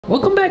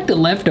Welcome back to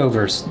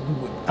Leftovers.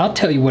 I'll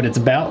tell you what it's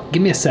about.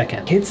 Give me a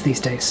second. Kids these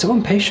days, so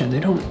impatient. They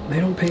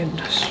don't pay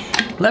attention.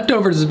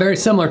 Leftovers is very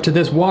similar to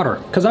this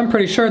water, because I'm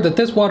pretty sure that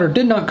this water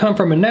did not come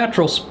from a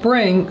natural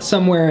spring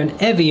somewhere in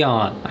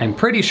Evian. I'm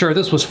pretty sure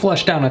this was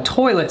flushed down a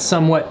toilet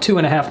somewhat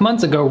 2.5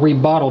 months ago,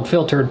 rebottled,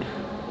 filtered,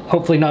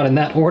 hopefully not in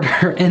that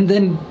order, and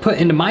then put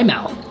into my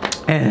mouth.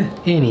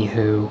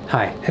 Anywho,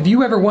 hi. Have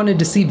you ever wanted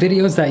to see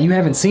videos that you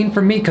haven't seen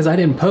from me because I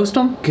didn't post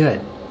them?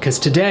 Good. Because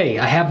today,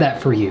 I have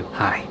that for you.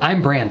 Hi,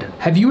 I'm Brandon.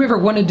 Have you ever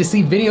wanted to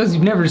see videos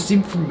you've never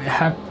seen from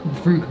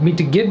me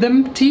to give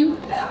them to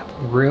you?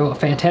 Real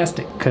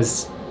fantastic,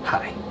 because,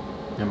 hi,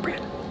 I'm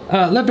Brandon.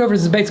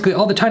 Leftovers is basically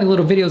all the tiny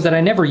little videos that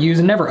I never use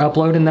and never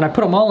upload, and then I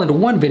put them all into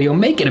one video,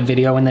 make it a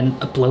video, and then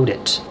upload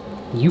it.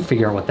 You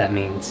figure out what that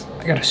means.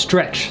 I gotta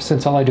stretch,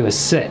 since all I do is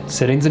sit.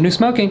 Sitting's the new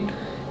smoking,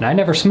 and I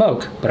never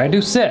smoke, but I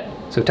do sit.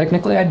 So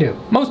technically I do.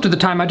 Most of the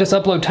time I just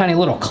upload tiny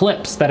little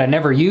clips that I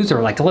never use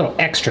or like little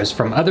extras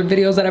from other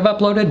videos that I've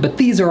uploaded, but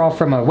these are all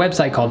from a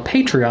website called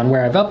Patreon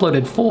where I've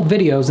uploaded full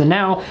videos, and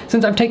now,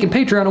 since I've taken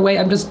Patreon away,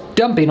 I'm just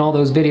dumping all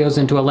those videos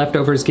into a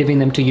Leftovers, giving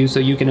them to you so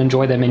you can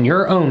enjoy them in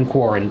your own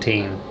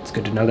quarantine. It's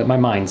good to know that my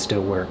mind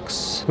still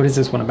works. What is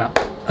this one about?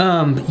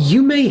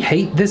 You may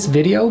hate this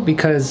video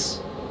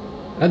because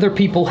other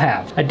people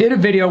have. I did a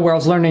video where I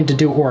was learning to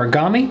do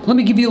origami. Let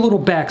me give you a little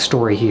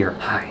backstory here.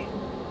 Hi.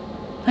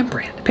 I'm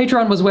Brandon.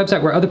 Patreon was a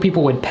website where other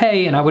people would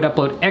pay and I would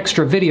upload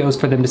extra videos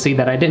for them to see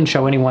that I didn't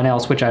show anyone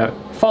else, which is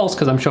false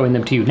because I'm showing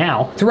them to you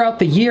now. Throughout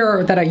the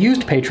year that I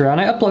used Patreon,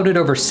 I uploaded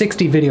over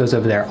 60 videos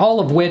over there, all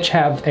of which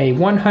have a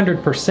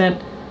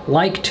 100%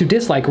 like to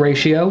dislike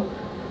ratio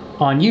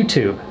on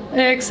YouTube,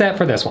 except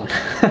for this one.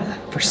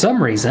 For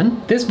some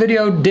reason, this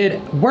video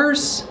did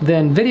worse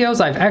than videos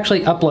I've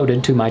actually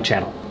uploaded to my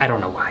channel. I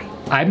don't know why.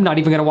 I'm not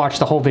even gonna watch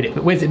the whole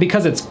video. Is it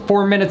because it's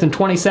 4 minutes and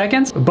 20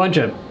 seconds? A bunch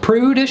of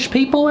prudish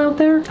people out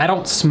there? I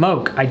don't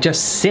smoke, I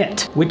just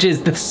sit, which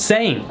is the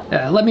same.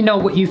 Let me know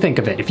what you think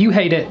of it. If you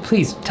hate it,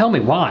 please tell me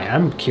why,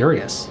 I'm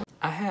curious.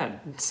 I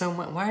had so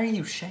much, why are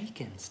you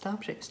shaking?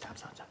 Stop shaking, stop.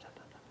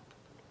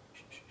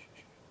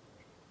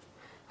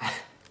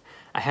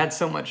 I had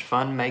so much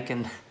fun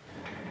making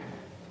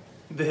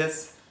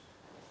this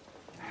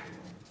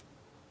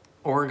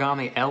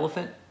origami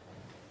elephant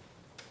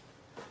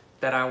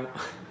that I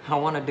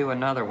want to do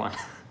another one.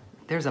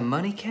 There's a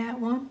money cat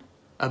one?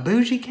 A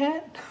bougie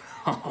cat?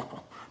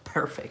 Oh,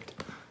 perfect.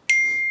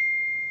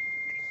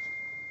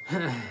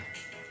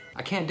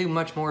 I can't do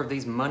much more of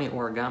these money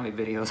origami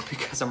videos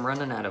because I'm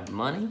running out of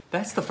money.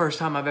 That's the first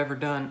time I've ever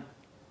done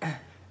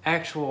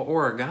actual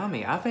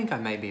origami. I think I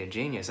may be a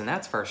genius, and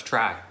that's first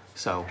try.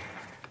 So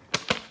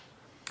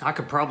I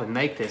could probably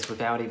make this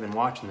without even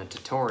watching the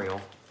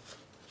tutorial.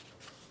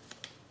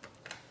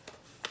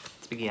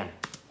 Let's begin.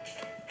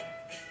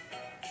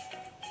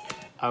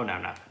 Oh,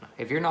 no.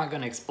 If you're not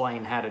gonna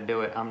explain how to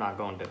do it, I'm not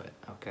gonna do it,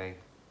 okay?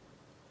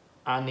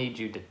 I need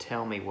you to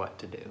tell me what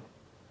to do.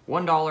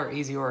 $1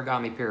 easy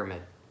origami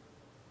pyramid.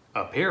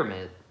 A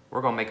pyramid?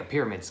 We're gonna make a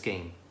pyramid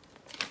scheme.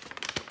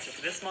 So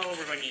for this model,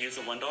 we're going to use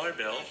a $1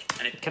 bill.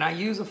 And Can I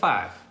use a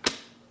 5?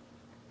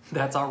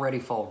 That's already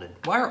folded.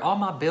 Why are all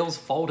my bills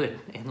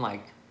folded in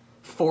like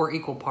 4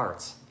 equal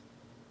parts?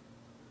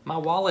 My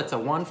wallet's a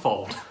 1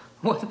 fold.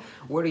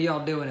 What are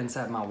y'all doing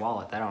inside my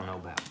wallet that I don't know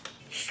about?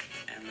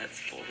 And let's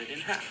fold it in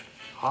half.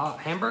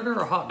 Hamburger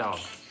or hot dog?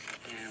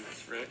 And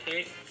let's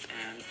rotate,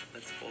 and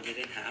let's fold it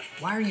in half.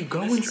 Why are you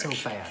going so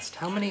fast?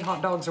 How many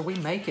hot dogs are we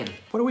making?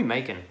 What are we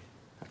making?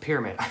 A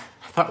pyramid.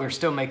 I thought we were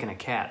still making a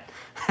cat.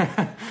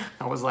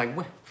 I was like,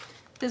 what?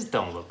 This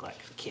don't look like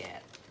a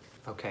cat.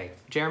 Okay,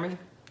 Jeremy,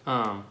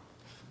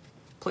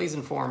 please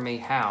inform me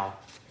how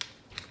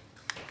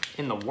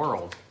in the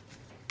world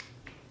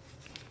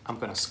I'm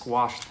gonna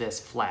squash this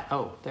flat.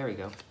 Oh, there you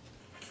go.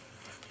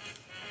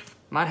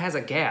 Mine has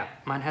a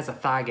gap. Mine has a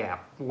thigh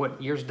gap.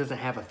 Yours doesn't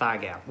have a thigh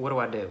gap. What do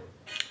I do?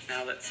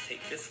 Now let's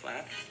take this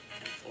flap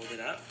and fold it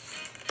up.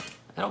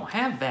 I don't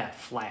have that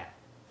flat.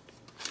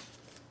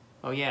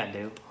 Oh yeah, I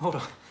do. Hold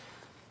on.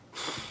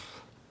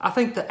 I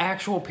think the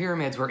actual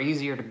pyramids were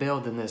easier to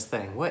build than this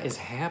thing. What is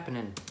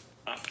happening?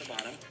 Top to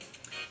bottom.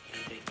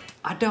 And take...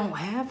 I don't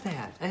have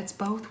that. It's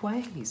both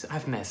ways.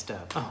 I've messed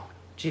up. Oh,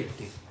 dude.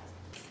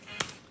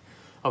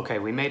 Okay,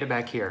 we made it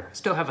back here.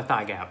 Still have a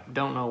thigh gap.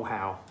 Don't know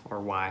how or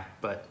why,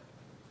 but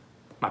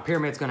my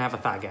pyramid's gonna have a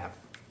thigh gap.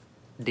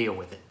 Deal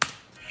with it.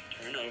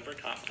 Turn over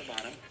top to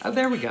bottom. Oh,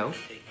 there we go.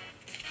 Take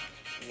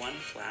one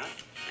flap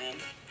and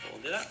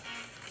fold it up.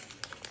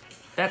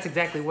 That's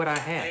exactly what I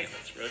had. Okay,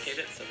 let's rotate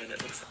it so that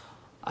it looks...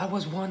 I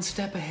was 1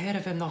 step ahead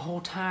of him the whole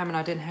time, and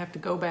I didn't have to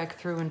go back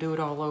through and do it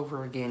all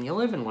over again. You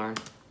live and learn.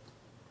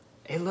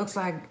 It looks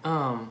like,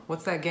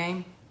 what's that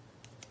game?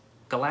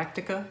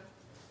 Galactica?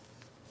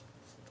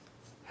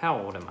 How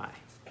old am I?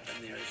 And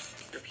there's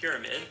your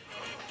pyramid.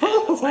 And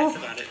what's nice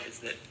about it is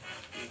that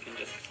you can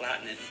just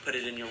flatten it and put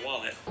it in your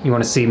wallet. You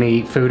want to see me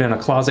eat food in a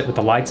closet with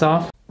the lights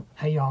off?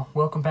 Hey y'all,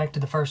 welcome back to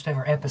the first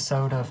ever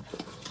episode of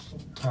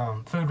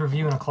Food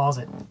Review in a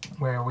Closet,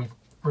 where we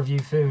review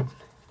food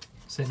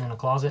sitting in a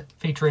closet,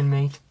 featuring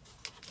me,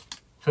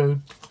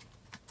 food,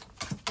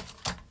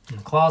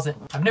 closet.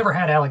 I've never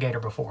had alligator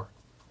before.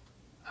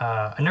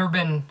 I've never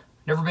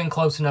been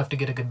close enough to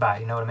get a good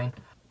bite, you know what I mean?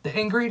 The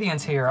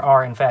ingredients here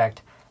are, in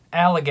fact,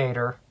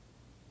 alligator,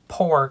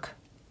 pork,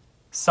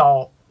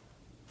 salt,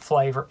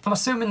 flavor. I'm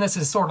assuming this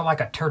is sort of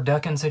like a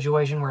turducken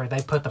situation where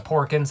they put the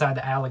pork inside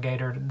the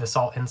alligator, the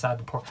salt inside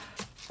the pork.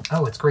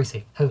 Oh, it's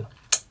greasy. Ooh.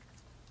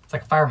 It's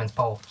like a fireman's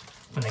pole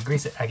when they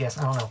grease it, I guess.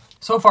 I don't know.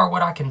 So far,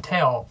 what I can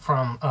tell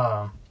from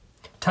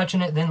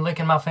touching it, then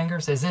licking my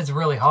fingers, is it's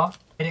really hot.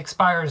 It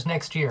expires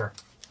next year.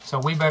 So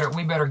we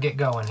better get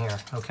going here,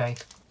 okay?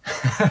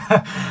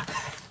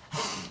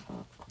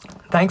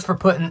 Thanks for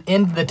putting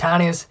in the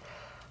tiniest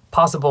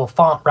possible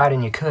font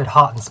writing you could,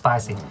 hot and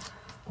spicy.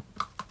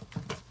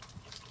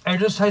 It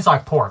just tastes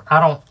like pork.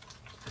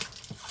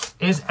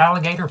 Is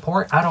alligator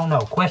pork? I don't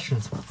know.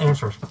 Questions,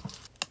 answers.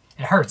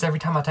 It hurts every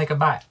time I take a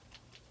bite.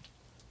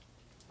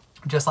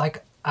 Just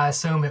like I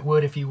assume it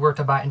would if you were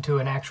to bite into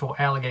an actual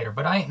alligator.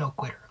 But I ain't no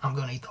quitter. I'm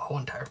gonna eat the whole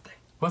entire thing.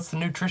 What's the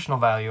nutritional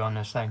value on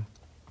this thing?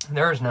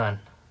 There is none.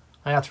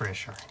 That's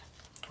reassuring.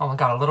 Only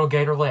got a little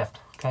gator left,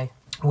 okay?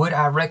 Would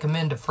I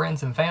recommend to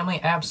friends and family?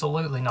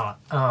 Absolutely not.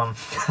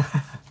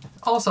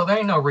 Also, there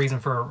ain't no reason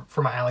for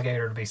my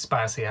alligator to be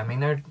spicy. I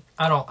mean,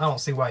 I don't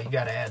see why you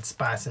gotta add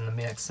spice in the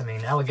mix. I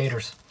mean,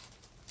 alligator's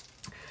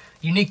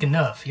unique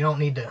enough. You don't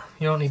need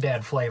to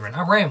add flavor. And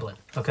I'm rambling,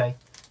 okay?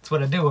 That's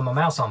what I do when my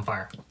mouth's on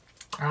fire.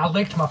 I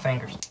licked my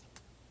fingers.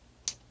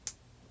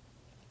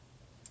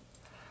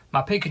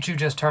 My Pikachu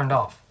just turned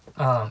off,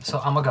 so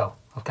I'm gonna go,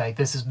 okay?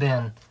 This has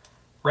been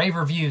rave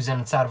reviews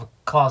inside of a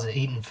closet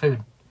eating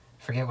food.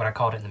 Forget what I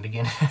called it in the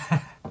beginning.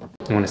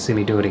 You want to see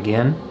me do it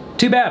again?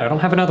 Too bad, I don't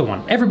have another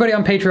one. Everybody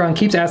on Patreon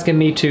keeps asking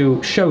me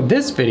to show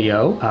this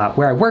video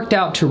where I worked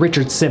out to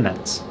Richard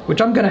Simmons,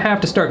 which I'm gonna have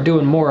to start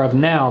doing more of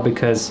now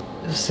because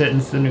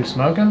sitting's the new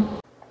smoking.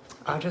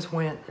 I just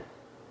went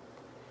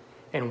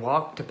and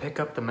walked to pick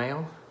up the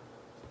mail.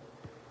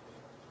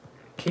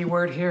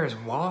 Keyword here is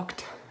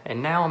walked,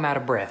 and now I'm out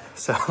of breath.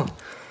 So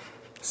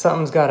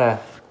something's gotta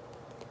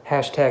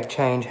hashtag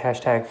change,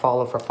 hashtag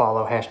follow for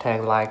follow,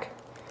 hashtag like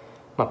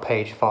my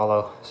page,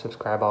 follow,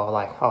 subscribe, all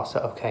like also.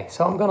 Okay,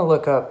 so I'm gonna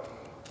look up,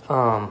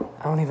 I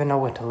don't even know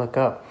what to look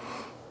up.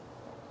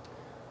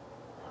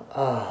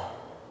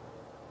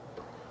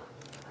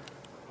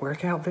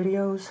 Workout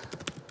videos?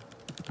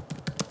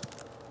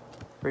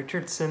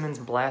 Richard Simmons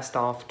blast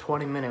off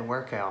 20-minute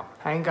workout.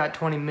 I ain't got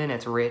 20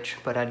 minutes, Rich,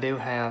 but I do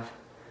have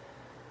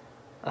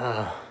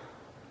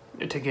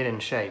to get in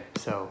shape,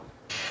 so.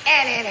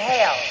 And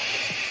inhale.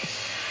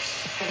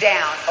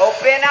 Down.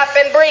 Open up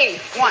and breathe.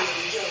 1,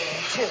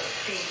 2.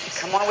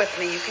 Come on with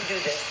me. You can do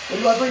this. Where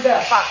do I breathe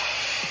out? 5,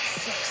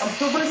 6. I'm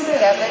still breathing in.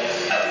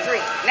 7,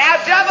 3. Now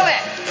double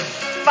it.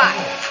 5,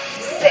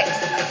 6,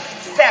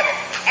 7.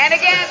 And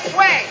again,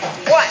 swing.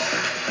 1,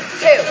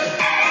 2.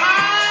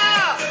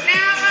 Oh,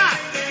 now up.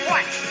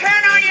 1.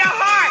 Turn on your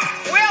heart.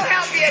 We'll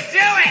help you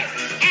do it.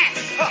 And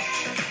hook.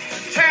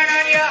 Turn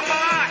on your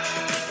heart.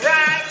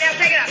 Right. Now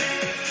take it up.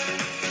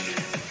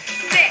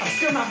 6. I'm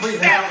still not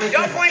breathing 7. out. Richard.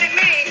 Don't point at me.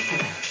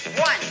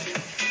 1,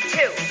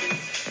 2,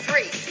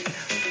 3,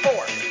 4,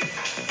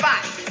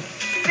 5,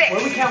 6. Where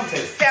do we count to?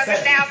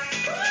 7. Now.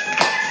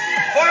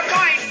 4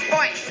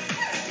 points.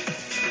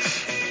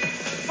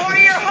 For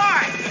your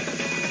heart.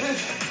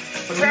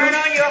 Turn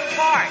on your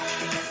heart.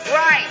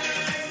 Right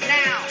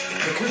now.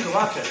 The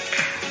cucaracha.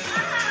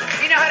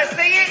 You know how to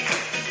sing it?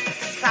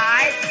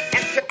 Side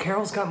and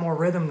Carol's got more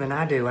rhythm than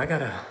I do.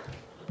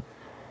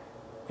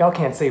 Y'all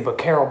can't see, but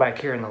Carol back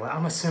here in the,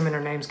 I'm assuming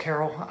her name's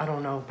Carol. I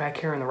don't know, back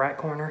here in the right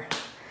corner.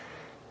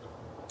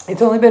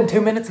 It's only been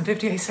 2 minutes and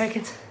 58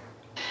 seconds.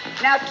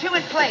 Now 2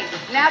 in place.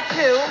 Now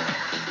 2.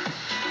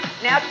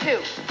 Now 2.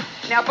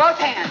 Now both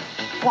hands.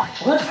 1,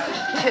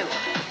 2,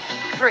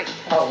 3.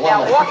 Oh,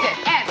 wow. Now walk it.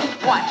 And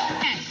 1.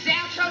 And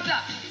down, toes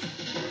up.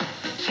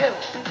 2,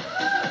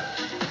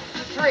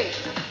 3,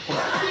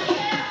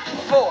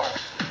 4,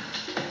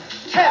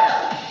 2,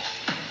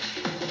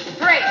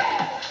 3.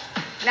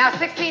 Now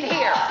 16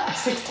 here.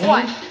 16?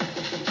 1, 2.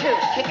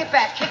 Kick it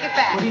back. Kick it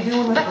back. What are you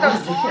doing with let what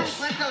those is this? arms,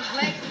 let those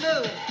legs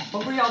move.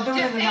 What were y'all doing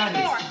Just in the 8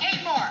 90s? more.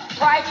 8 more.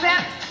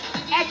 Tricep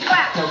and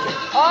clap. No kick.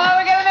 Oh,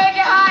 we're gonna make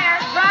it higher.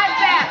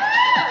 Tricep.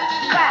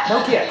 Clap.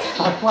 No kick.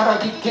 Why do I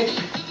keep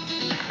kicking?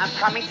 I'm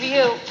coming to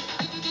you.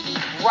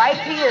 Right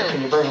to you.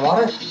 Can you bring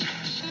water?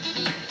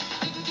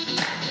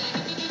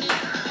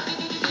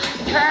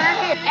 Turn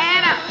here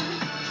and up.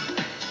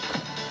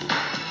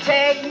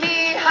 Take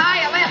me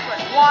higher. Last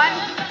one.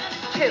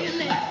 1,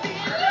 2.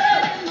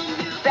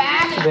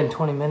 Back. It's been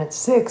 20 minutes.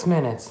 6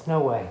 minutes. No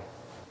way.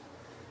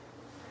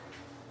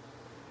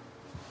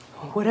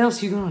 What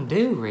else you gonna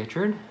do,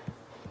 Richard?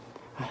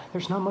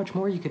 There's not much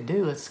more you could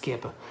do. Let's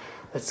skip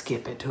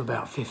it to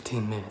about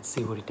 15 minutes.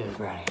 See what he does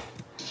right here.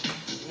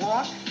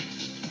 Walk.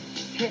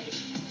 Hip.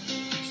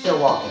 Still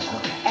walking,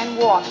 okay. And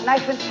walk.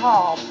 Nice and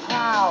tall.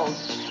 Proud.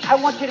 I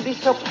want you to be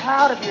so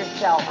proud of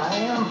yourself. I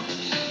am.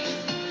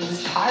 I'm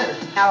just tired.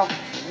 Now,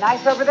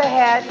 nice over the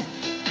head.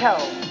 Toe.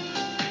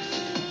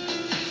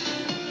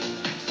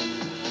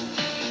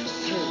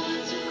 2,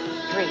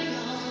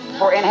 3,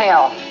 4.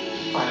 Inhale.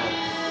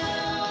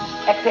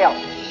 Exhale.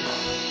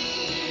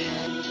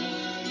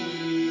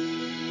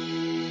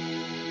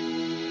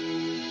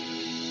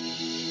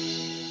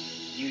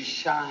 You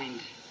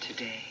shined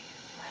today.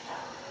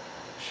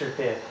 Sure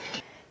did.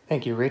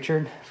 Thank you,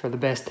 Richard, for the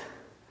best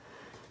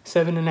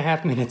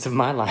 7.5 minutes of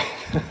my life.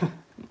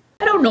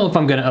 I don't know if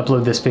I'm gonna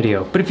upload this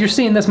video, but if you're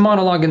seeing this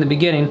monologue in the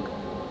beginning,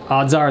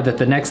 odds are that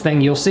the next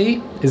thing you'll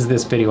see is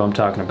this video I'm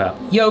talking about.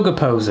 Yoga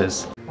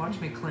poses. Watch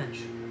me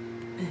clench.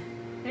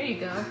 There you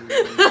go.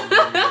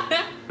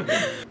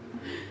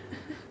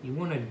 You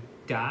wanna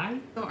die?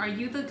 So are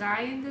you the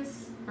guy in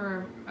this,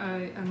 or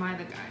am I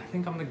the guy? I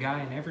think I'm the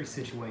guy in every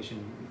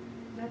situation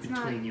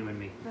between you and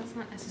me. That's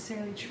not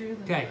necessarily true,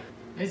 though. Okay,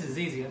 this is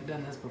easy. I've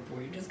done this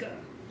before. You just.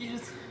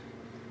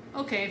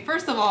 Okay,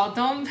 first of all,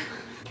 don't...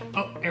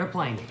 Oh,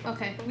 airplane.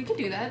 Okay, we can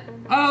do that.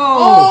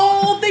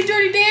 Oh! Oh, they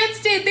dirty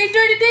danced it! They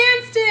dirty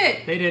danced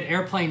it! They did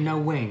airplane, no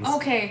wings.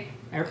 Okay.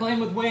 Airplane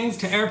with wings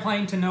to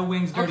airplane to no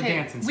wings, dirty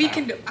dancing style. We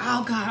can do...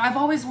 Oh, God, I've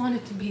always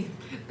wanted to be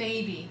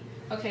baby.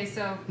 Okay,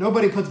 so...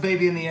 Nobody puts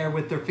baby in the air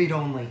with their feet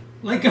only.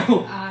 Let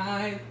go.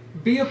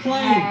 Be a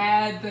plane.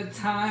 Had the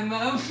time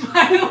of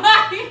my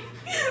life.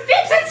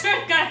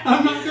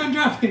 I'm not gonna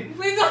drop it.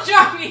 Please don't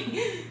drop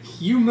me.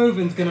 You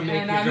moving's gonna make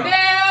And me I've drop.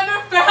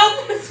 never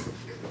felt this.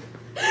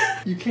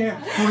 You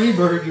can't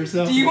freebird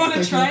yourself. Do you want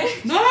to try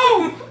it? No!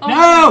 Oh.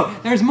 No!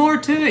 There's more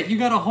to it. You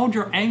gotta hold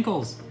your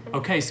ankles.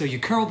 Okay, so you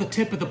curl the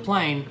tip of the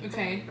plane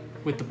Okay.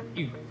 with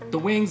the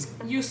wings.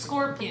 You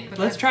scorpion.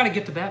 Let's try to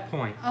get to that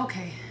point.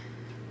 Okay.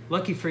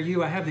 Lucky for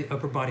you, I have the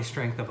upper body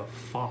strength of a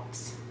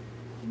fox.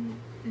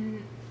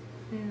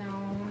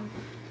 No.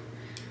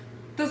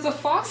 Does a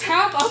fox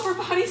have upper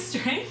body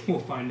strength? We'll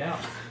find out.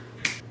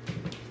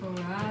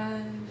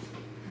 Alright.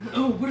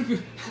 Oh, what if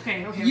you...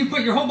 Okay, okay. You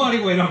put your whole body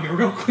weight on me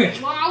real quick.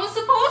 Well, I was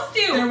supposed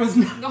to. There was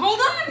no... Hold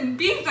on,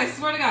 beans, I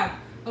swear to God.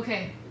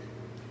 Okay.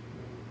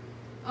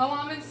 Oh,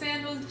 I'm in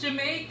Sandals,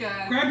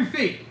 Jamaica. Grab your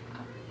feet.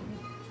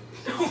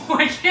 No,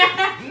 I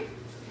can't.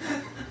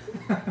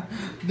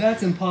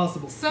 That's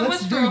impossible. So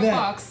Let's much do for a that.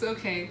 fox.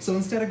 Okay. So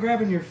instead of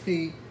grabbing your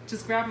feet,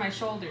 Just grab my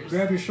shoulders.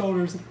 grab your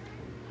shoulders.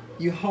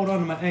 You hold on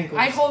to my ankles.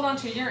 I hold on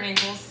to your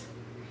ankles.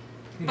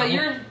 But No.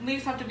 your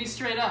legs have to be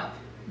straight up.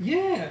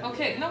 Yeah.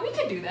 Okay, no, we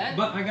can do that.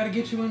 But I gotta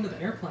get you into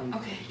the airplane.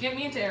 Okay, get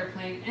me into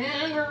airplane.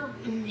 And we're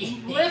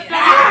lift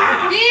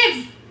up.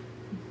 Beans!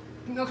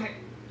 Okay.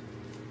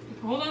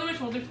 Hold on to my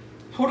shoulders.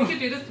 Hold We on. can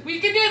do this. We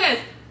can do this.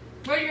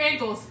 Where are your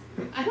ankles?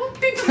 I don't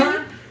think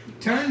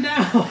Turn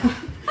down.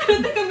 I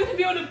don't think I'm gonna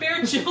be able to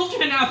bear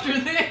children after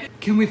this.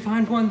 Can we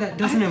find one that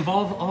doesn't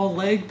involve all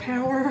leg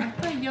power? I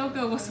thought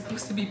yoga was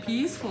supposed to be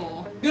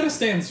peaceful. You gotta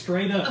stand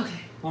straight up Okay.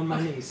 on my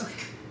knees. Okay.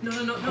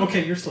 No.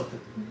 Okay, you're slipping.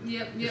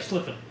 Yep. You're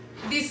slipping.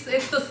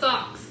 It's the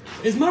socks.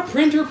 Is my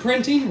printer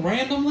printing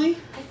randomly?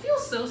 I feel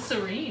so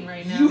serene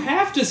right now. You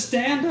have to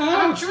stand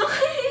I'm up.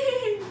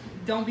 trying.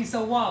 Don't be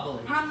so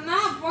wobbly. I'm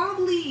not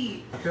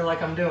wobbly. I feel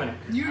like I'm doing it.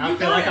 You I feel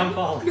got like it. I'm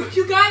falling.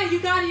 You got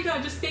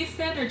it. Just stay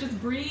centered. Just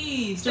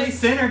breathe. Stay Just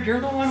centered. You're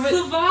the one with...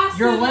 Savasana.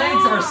 Your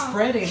legs are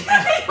spreading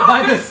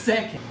by the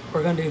second.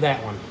 We're gonna do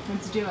that one.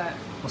 Let's do it.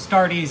 We'll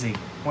start easy.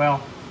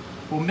 Well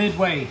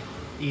midway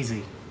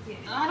easy.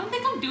 I don't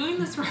think I'm doing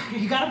this right.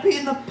 You gotta be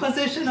in the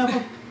position of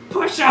a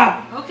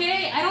push-up.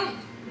 Okay, I don't...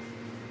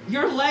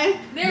 Your leg.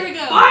 There we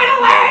go.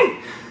 Finally!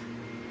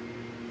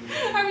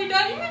 Are we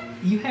done yet?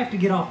 You have to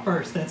get off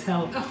first. That's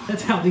how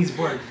these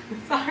work.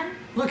 Sorry.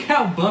 Look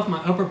how buff my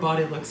upper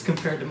body looks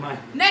compared to my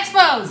Next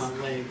pose.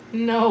 leg.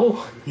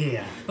 No.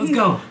 Yeah. Let's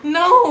go.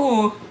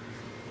 No.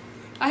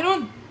 I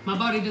don't... My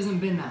body doesn't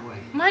bend that way.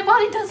 My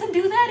body doesn't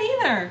do that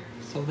either.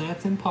 So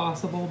that's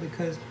impossible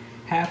because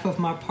half of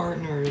my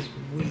partner is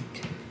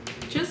weak.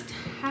 Just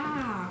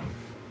half.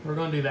 We're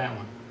gonna do that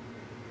one.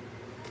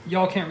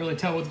 Y'all can't really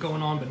tell what's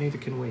going on, but neither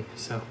can we,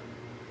 so.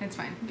 It's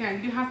fine. Yeah,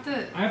 you have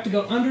to... I have to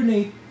go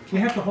underneath. We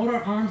have to hold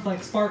our arms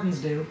like Spartans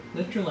do.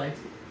 Lift your legs.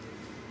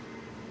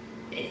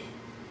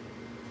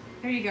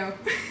 There you go.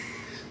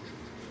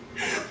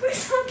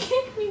 Please don't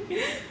kick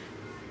me.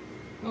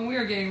 Oh, we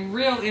are getting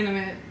real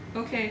intimate.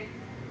 Okay.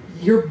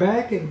 Your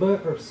back and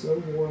butt are so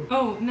warm.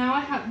 Oh, now I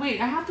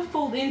have to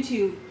fold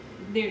into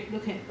there.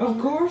 Okay. Of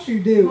course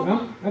you do. Hold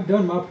on. I've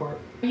done my part.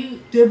 Are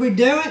Did we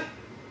do it?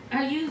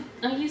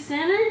 you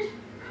centered?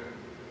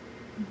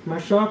 My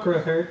chakra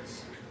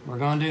hurts. We're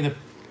gonna do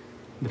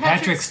the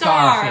Patrick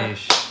Star.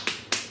 Starfish.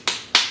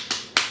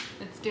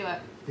 Let's do it.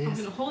 This. I'm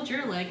gonna hold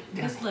your leg,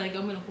 this leg.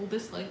 I'm gonna hold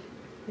this leg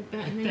like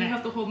that, and then you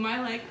have to hold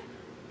my leg.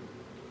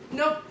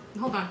 Nope.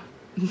 Hold on.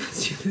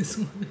 Let's do this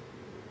one.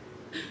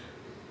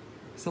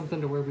 Something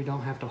to where we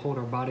don't have to hold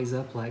our bodies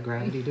up, let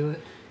gravity do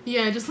it.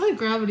 Yeah, just let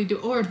gravity do.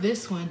 Or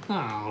this one.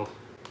 Oh.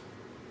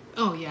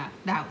 Oh yeah,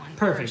 that one.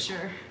 Perfect. For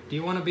sure. Do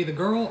you want to be the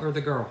girl or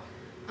the girl?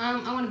 I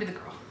want to be the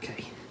girl.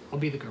 Okay, I'll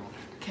be the girl.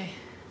 Okay.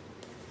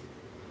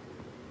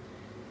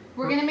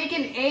 We're gonna make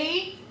an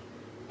A.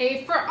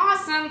 A for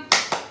awesome.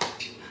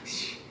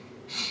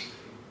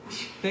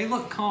 They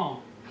look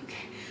calm.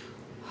 Okay.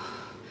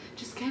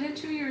 Just get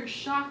into your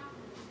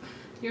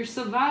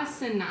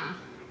savasana.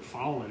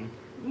 Fallen.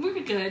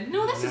 We're good.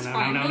 No, this is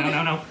fine.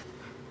 No.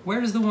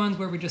 Where's the ones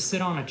where we just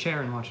sit on a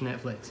chair and watch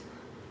Netflix?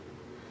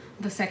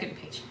 The second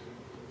page.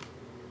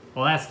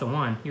 Well, that's the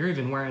one. You're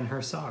even wearing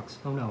her socks.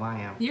 Oh no, I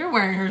am. You're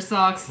wearing her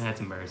socks. That's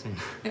embarrassing.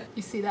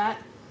 You see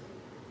that?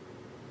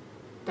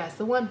 That's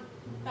the one.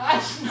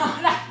 That's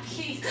not that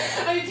piece.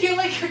 I feel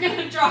like you're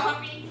gonna draw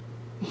me.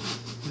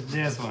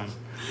 This one.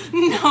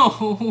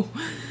 No.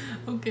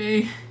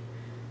 Okay.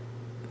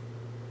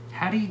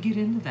 How do you get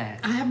into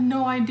that? I have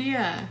no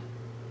idea.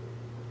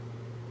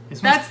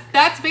 This one's-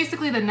 That's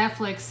basically the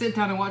Netflix. Sit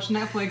down and watch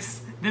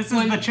Netflix. This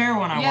is the chair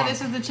one I want. Yeah,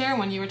 this is the chair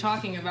one you were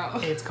talking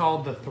about. It's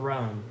called the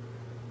throne.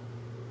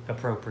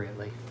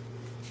 Appropriately.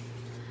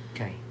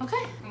 Okay.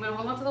 Okay. I'm gonna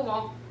hold on to the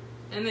wall,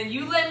 and then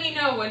you let me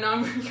know when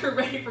you're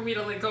ready for me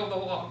to let go of the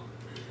wall.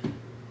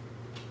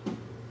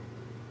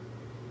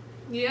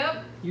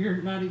 Yep. You're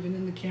not even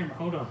in the camera.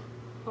 Hold on.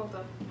 Hold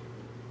up.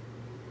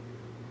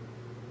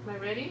 Am I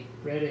ready?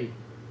 Ready.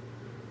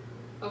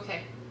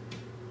 Okay.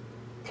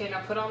 Okay,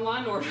 now put on Law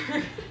and Order.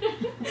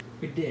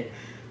 We did.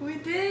 We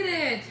did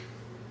it!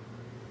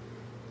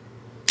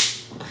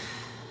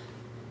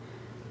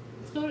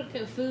 Let's go to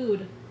get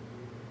food.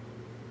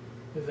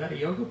 Is that a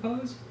yoga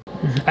pose?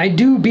 I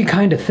do be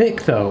kind of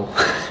thick though.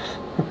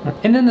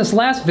 And then this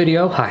last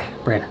video, hi,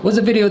 Brandon, was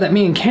a video that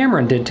me and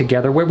Cameron did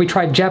together where we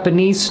tried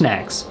Japanese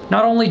snacks.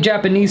 Not only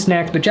Japanese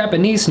snacks, but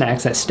Japanese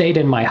snacks that stayed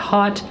in my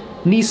hot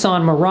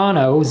Nissan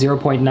Murano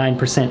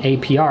 0.9%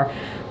 APR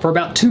for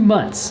about 2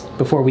 months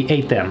before we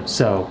ate them,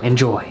 so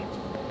enjoy.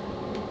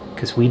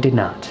 Because we did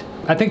not.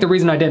 I think the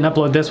reason I didn't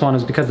upload this one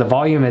is because the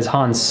volume is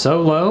on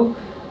so low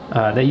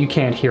that you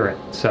can't hear it,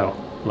 so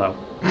low.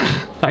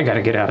 I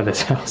gotta get out of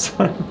this house.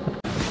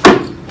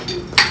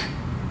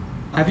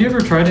 Have you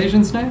ever tried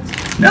Asian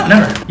snacks? No,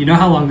 never. You know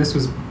how long this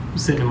was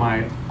sitting in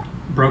my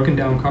broken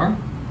down car?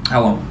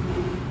 How long?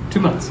 2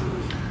 months.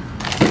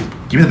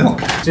 Give me the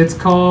milk. It's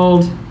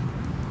called...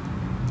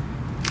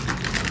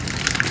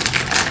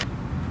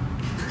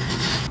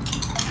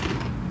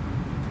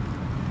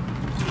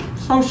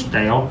 So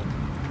stale.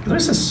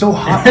 This is so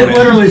hot. It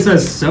literally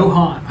says so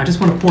hot. I just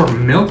want to pour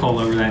milk all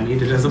over that and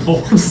eat it as a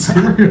bowl of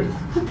cereal.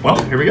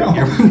 Well, here we go.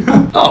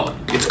 Oh,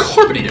 it's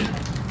carbonated.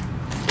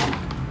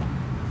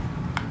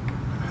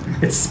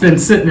 It's been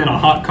sitting in a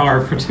hot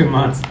car for 2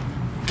 months.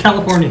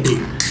 California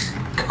heat.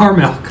 Car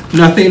milk.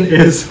 Nothing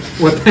is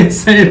what they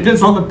say it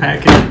is on the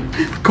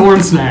package.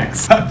 Corn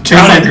snacks.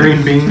 Tastes like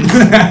green beans.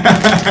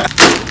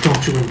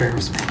 Don't you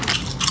embarrass me.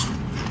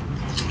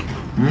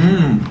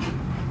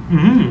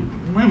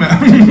 Wait a minute.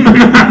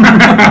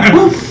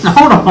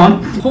 Hold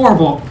on.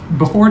 Horrible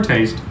before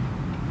taste.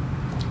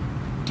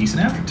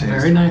 Decent aftertaste.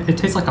 Very nice. It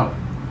tastes like a...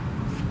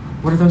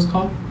 What are those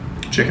called?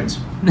 Chickens.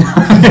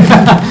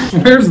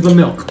 Where's the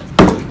milk?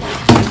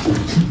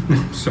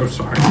 So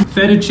sorry.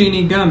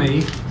 Fettuccine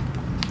gummy.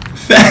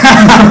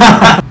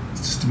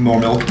 It's just more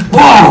milk.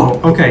 Whoa!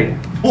 Okay.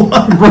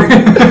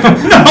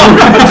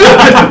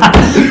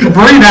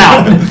 Breathe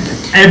out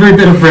every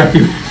bit of breath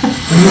you.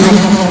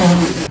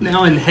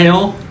 Now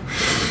inhale.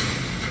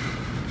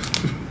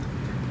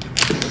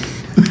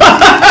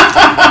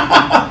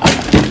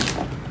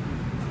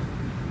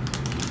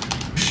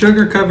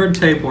 Sugar-covered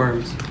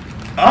tapeworms.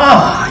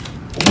 Ah!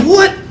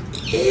 What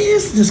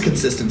is this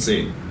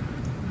consistency?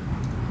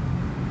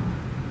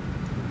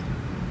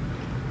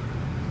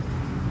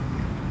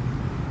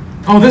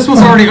 Oh, this was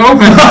already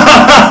open.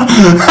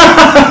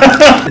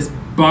 This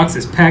box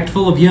is packed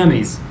full of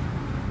yummies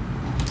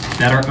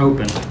that are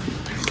open.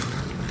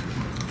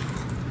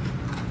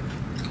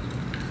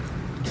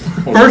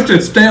 First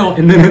it's stale,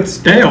 and then it's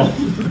stale.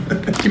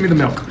 Give me the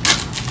milk.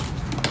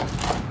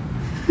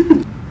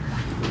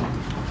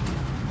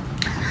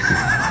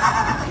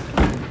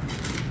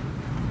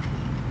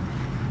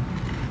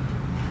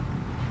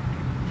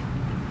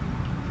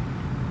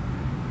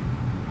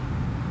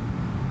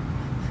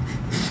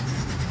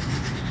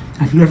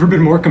 I've never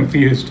been more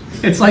confused.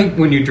 It's like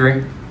when you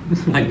drink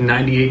like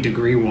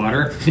 98-degree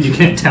water and you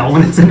can't tell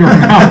when it's in your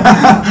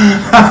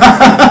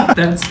mouth.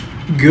 That's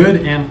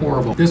good and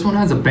horrible. This one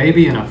has a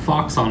baby and a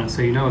fox on it,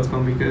 so you know it's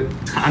going to be good.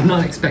 I'm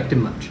not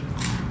expecting much.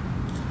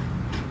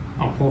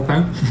 Oh, whole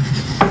thing?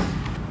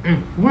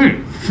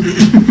 Wait.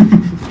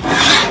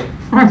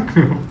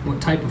 What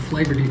type of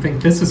flavor do you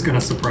think this is going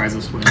to surprise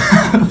us with?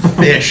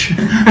 Fish.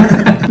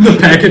 The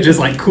package is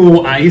like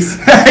cool ice.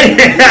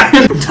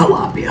 Yeah.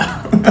 Tilapia.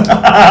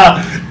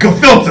 Go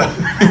filter.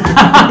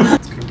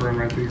 It's going to burn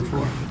right through your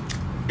floor.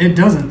 It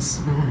doesn't.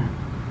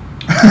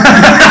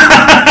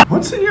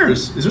 What's in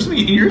yours? Is there something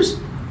in yours?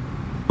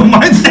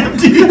 Mine's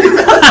empty.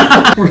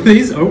 Were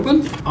these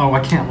open? Oh, I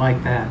can't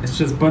like that. It's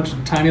just a bunch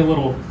of tiny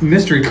little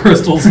mystery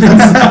crystals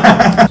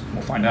inside.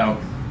 We'll find out.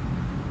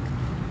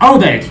 Oh,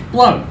 they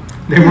explode.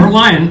 They weren't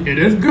lying. It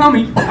is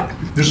gummy.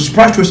 There's a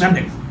surprise twist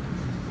ending.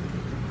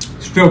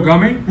 Still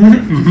gummy?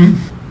 Mm-hmm.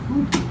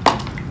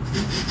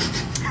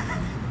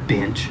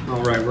 Binge.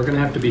 All right, we're going to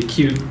have to be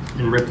cute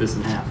and rip this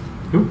in half.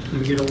 Oops,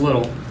 let me get a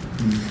little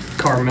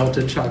car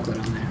melted chocolate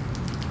on there.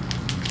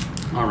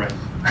 All right.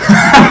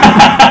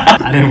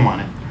 I didn't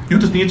want it. You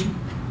know what this needs? A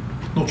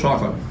little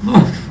chocolate.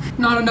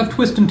 Not enough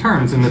twists and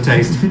turns in the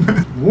taste.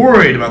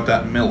 Worried about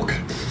that milk.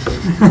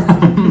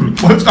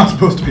 Well, it's not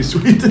supposed to be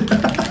sweet.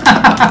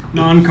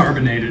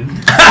 Non-carbonated.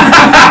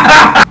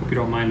 Hope you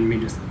don't mind me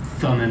just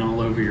thumbing all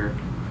over your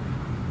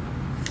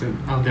food.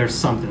 Oh, there's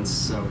something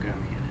so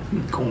gummy in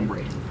it.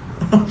 Cornbread.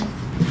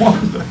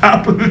 What is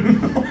happening?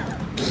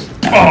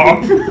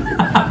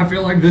 I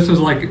feel like this is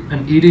like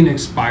an eating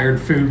expired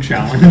food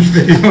challenge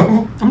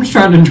video. I'm just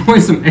trying to enjoy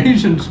some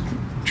Asian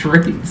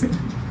treats.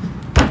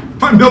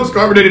 My milk's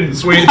carbonated and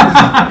sweet.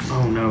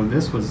 Oh no,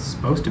 this was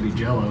supposed to be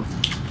Jell-O.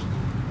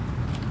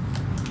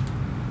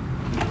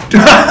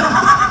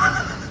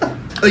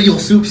 Your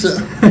soup, sir.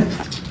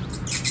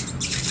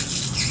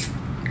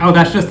 Oh,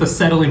 that's just the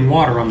settling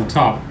water on the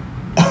top.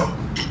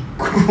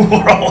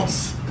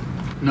 Gross.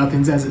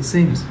 Nothing's as it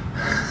seems.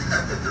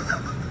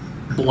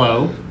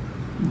 Blow.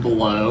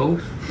 Blow.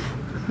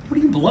 What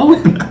are you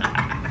blowing?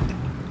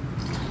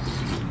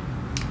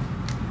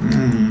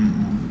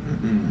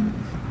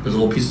 There's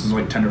little pieces of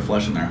like tender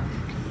flesh in there.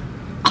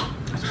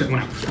 I spit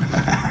one out.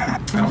 I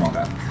don't want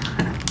that.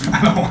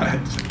 I don't want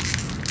it.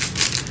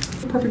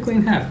 Perfectly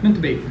in half, meant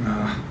to be.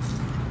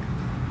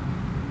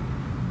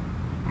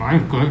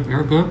 Mine's good,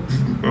 you're good.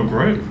 Oh,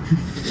 great.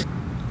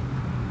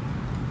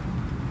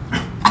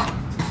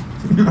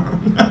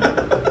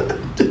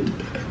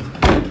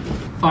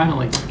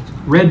 Finally,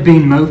 red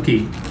bean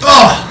mochi.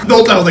 Oh, the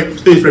whole time I was like,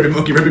 please, red bean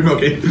mochi, red bean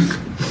mochi.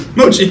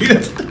 Mochi.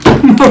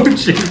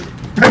 Mochi.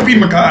 Red bean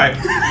Mackay.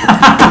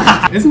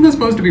 Isn't this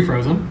supposed to be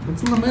frozen?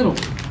 It's in the middle.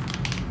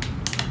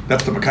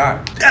 That's the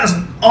Mackay. That is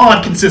an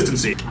odd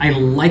consistency. I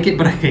like it,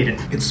 but I hate it.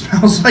 It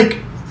smells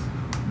like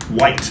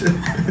white.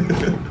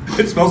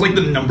 It smells like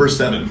the number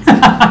 7.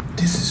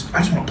 This is, I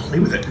just want to play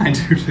with it. I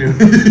do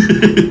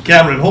too.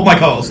 Cameron, hold my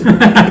calls.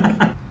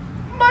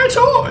 My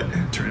toy.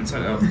 Turn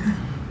inside out.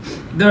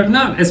 They're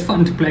not as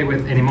fun to play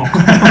with anymore.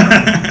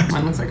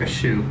 Mine looks like a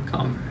shoe.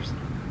 Converse.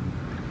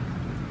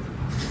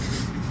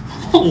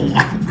 Oh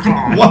my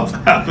god. What's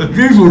happened?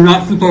 These were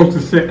not supposed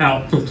to sit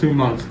out for 2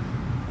 months.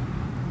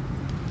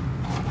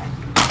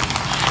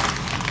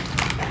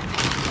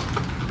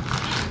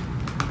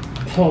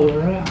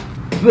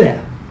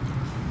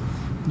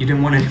 You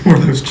didn't want any more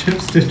of those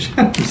chips, did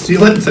you?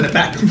 Seal it and send it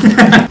back.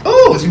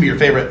 Oh, it's gonna be your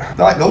favorite.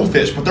 They're like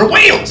goldfish, but they're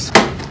whales.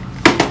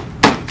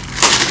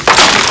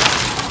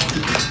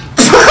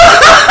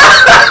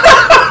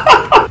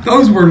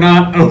 Those were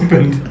not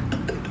opened.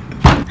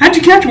 How'd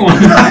you catch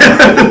one?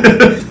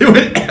 They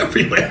went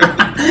everywhere.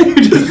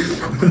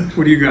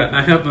 What do you got?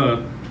 I have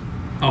a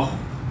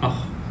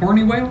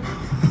horny whale.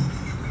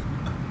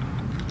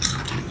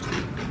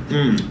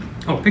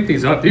 Oh, pick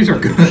these up. These are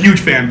good.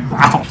 Huge fan.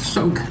 Wow,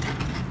 so good.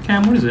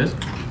 Cam, what is this?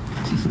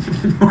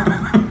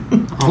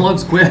 I love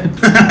squid.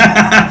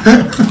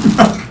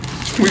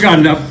 We got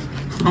enough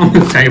on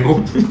the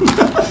table.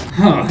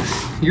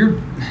 You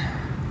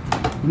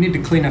need to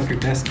clean up your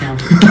desk, Cam.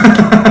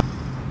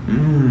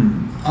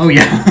 Oh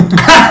yeah.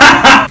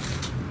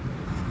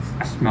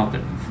 I smelled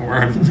it before.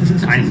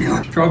 I knew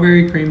it.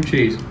 Strawberry cream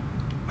cheese.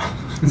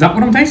 Is that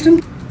what I'm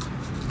tasting?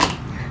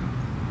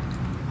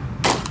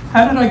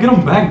 How did I get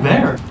them back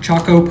there?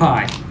 Choco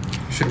pie.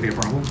 Shouldn't be a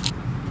problem.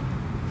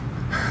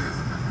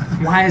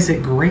 Why is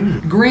it green?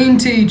 Green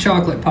tea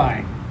chocolate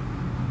pie.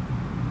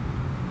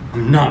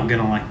 I'm not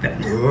gonna like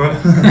that.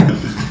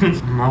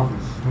 Mouth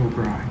is so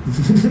dry.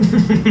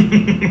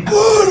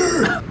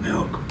 Butter.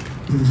 Milk.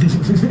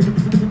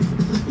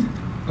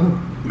 Oh.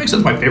 Makes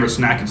sense. My favorite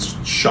snack is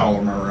shawl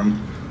in my room.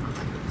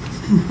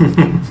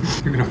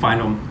 You're gonna find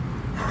them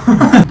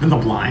in the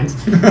blinds.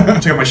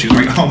 Take out my shoes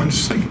right home and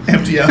just like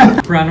empty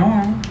out.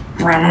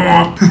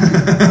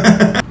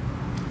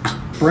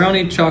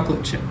 Brownie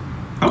chocolate chip.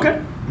 Okay.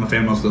 I'm a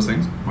fan of most of those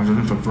things. Why is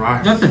it so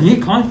dry? That's a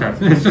neat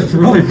concept. It's just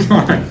really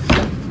dry.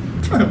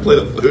 I'm trying to play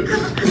the flute.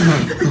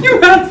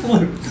 You have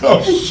flute.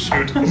 Oh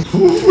shoot.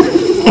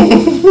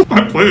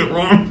 I played it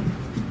wrong.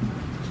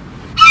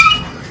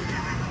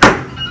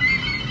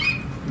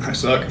 I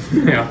suck.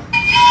 Yeah.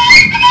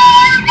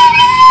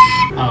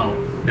 Oh,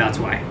 that's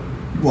why.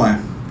 Why?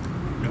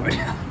 No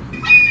idea.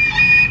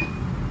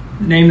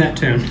 Name that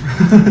tune.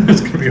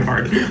 It's gonna be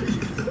hard.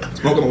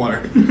 Smoke on the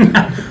water.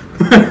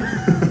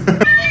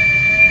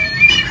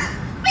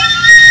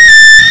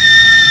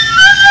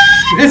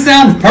 It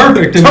sounds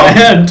perfect in my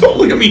head. Don't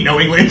look at me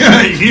knowingly.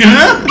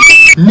 Yeah?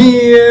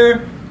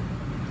 Near,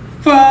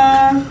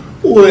 far,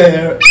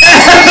 Where?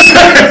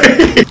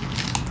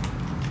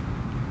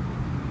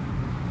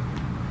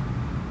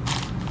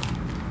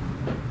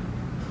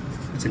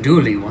 It's a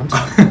dually once.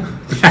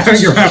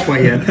 You're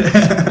halfway in.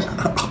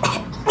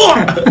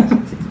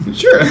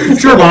 Sure.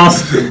 Sure,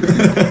 boss.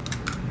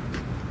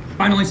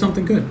 Finally,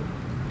 something good.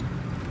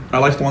 I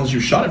like the ones you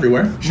shot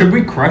everywhere. Should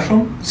we crush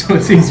them so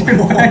it's easier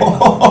to make?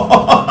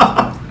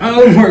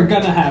 Oh, we're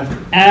gonna have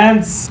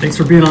ads. Thanks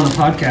for being on the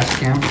podcast,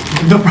 Cam.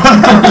 No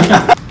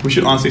problem. We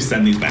should honestly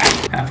send these back.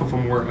 Half of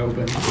them were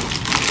open.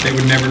 they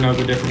would never know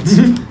the difference.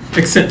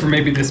 Except for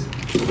maybe this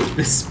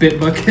spit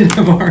bucket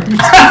of ours.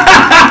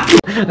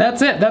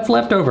 That's it. That's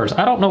leftovers.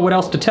 I don't know what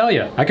else to tell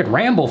you. I could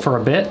ramble for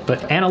a bit, but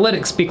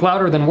analytics speak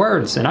louder than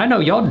words, and I know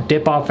y'all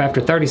dip off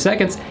after 30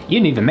 seconds. You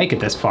didn't even make it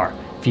this far.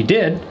 If you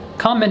did,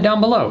 comment down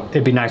below.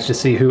 It'd be nice to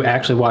see who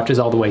actually watches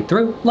all the way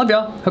through. Love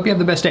y'all. Hope you have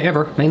the best day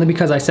ever, mainly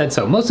because I said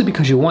so. Mostly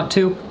because you want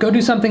to. Go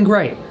do something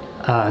great.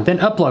 Then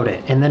upload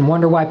it, and then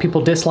wonder why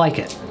people dislike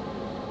it.